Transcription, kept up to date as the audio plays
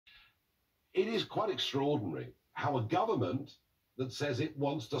It is quite extraordinary how a government that says it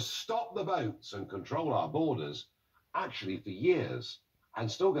wants to stop the boats and control our borders actually for years and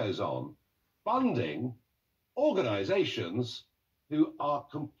still goes on funding organisations who are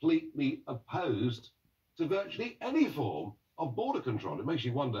completely opposed to virtually any form of border control. It makes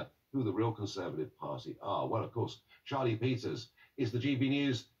you wonder who the real Conservative Party are. Well, of course, Charlie Peters is the GB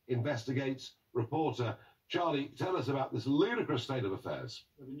News Investigates reporter. Charlie, tell us about this ludicrous state of affairs.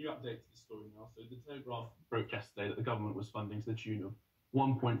 We have a new update to the story now. So the Telegraph broke yesterday that the government was funding to the tune of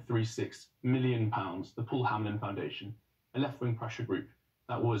 £1.36 million the Paul Hamlin Foundation, a left-wing pressure group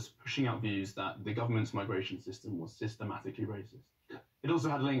that was pushing out views that the government's migration system was systematically racist. It also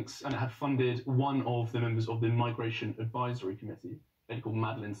had links, and it had funded one of the members of the Migration Advisory Committee, a lady called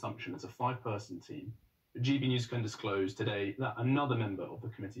Madeleine Sumption. It's a 5-person team. But GB News can disclose today that another member of the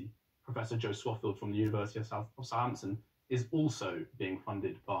committee, Professor Joe Swaffield from the University of Southampton, is also being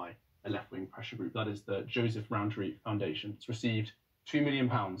funded by a left-wing pressure group. That is the Joseph Rowntree Foundation. It's received £2 million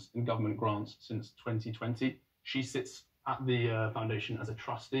in government grants since 2020. She sits at the foundation as a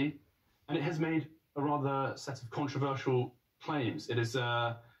trustee, and it has made a rather set of controversial claims. It is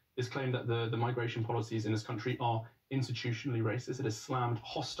claimed that the migration policies in this country are institutionally racist. It has slammed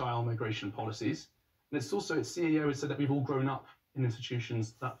hostile migration policies. And it's also, its CEO has said that we've all grown up in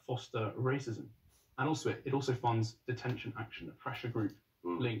institutions that foster racism. And also, it also funds Detention Action, a pressure group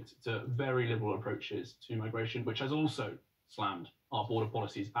linked to very liberal approaches to migration, which has also slammed our border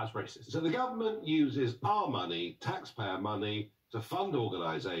policies as racist. So the government uses our money, taxpayer money, to fund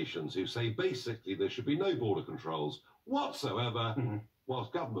organisations who say basically there should be no border controls whatsoever,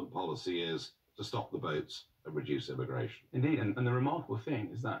 whilst government policy is to stop the boats and reduce immigration. Indeed, and the remarkable thing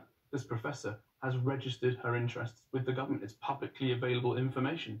is that this professor has registered her interests with the government. It's publicly available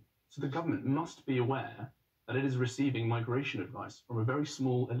information. So the government must be aware that it is receiving migration advice from a very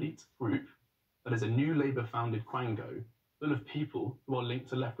small elite group that is a new Labour-founded quango full of people who are linked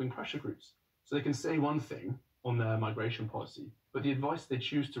to left-wing pressure groups. So they can say one thing on their migration policy, but the advice they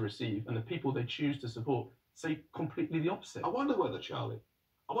choose to receive and the people they choose to support say completely the opposite. I wonder whether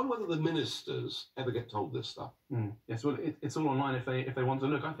the ministers ever get told this stuff. Yes, well, it's all online if they want to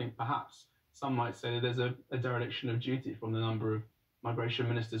look. I think perhaps some might say that there's a dereliction of duty from the number of migration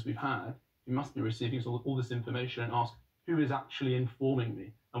ministers we've had. We must be receiving all this information and ask, who is actually informing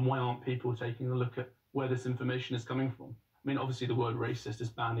me? And why aren't people taking a look at where this information is coming from? I mean, obviously the word racist is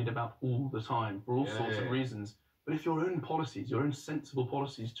bandied about all the time for all sorts of reasons. But if your own policies, your own sensible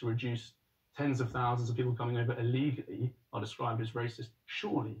policies to reduce tens of thousands of people coming over illegally are described as racist,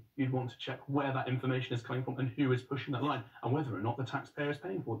 surely you'd want to check where that information is coming from and who is pushing that line and whether or not the taxpayer is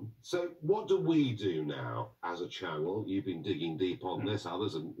paying for them. So what do we do now as a channel? You've been digging deep on this,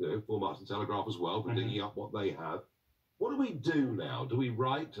 others, and Full Martin Telegraph as well, for digging up what they have. What do we do now? Do we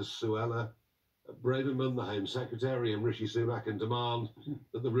write to Suella Braverman, the Home Secretary, and Rishi Sunak and demand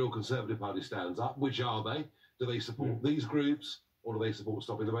that the real Conservative Party stands up? Which are they? Do they support these groups? Or do they support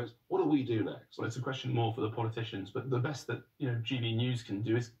stopping the boats? What do we do next? Well, it's a question more for the politicians, but the best that GB News can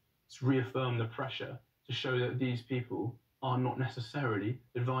do is reaffirm the pressure to show that these people are not necessarily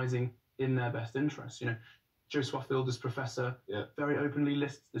advising in their best interests. Joe Swaffield, this professor, very openly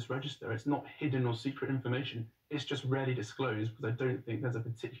lists this register. It's not hidden or secret information. It's just rarely disclosed because I don't think there's a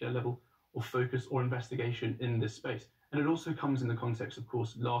particular level of focus or investigation in this space. And it also comes in the context, of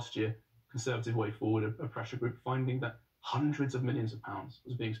course, last year, Conservative Way Forward, a pressure group, finding that hundreds of millions of pounds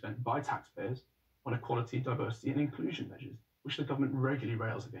was being spent by taxpayers on equality, diversity and inclusion measures, which the government regularly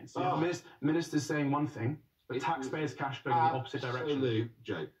rails against. So ministers saying one thing, but taxpayers' cash going in the opposite direction. Absolutely,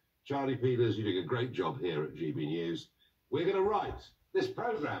 Joe. Charlie Peters, you're doing a great job here at GB News. We're going to write, this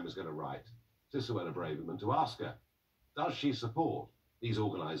programme is going to write to Suella Braverman to ask her, does she support these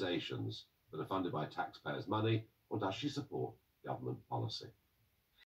organisations that are funded by taxpayers' money, or does she support government policy?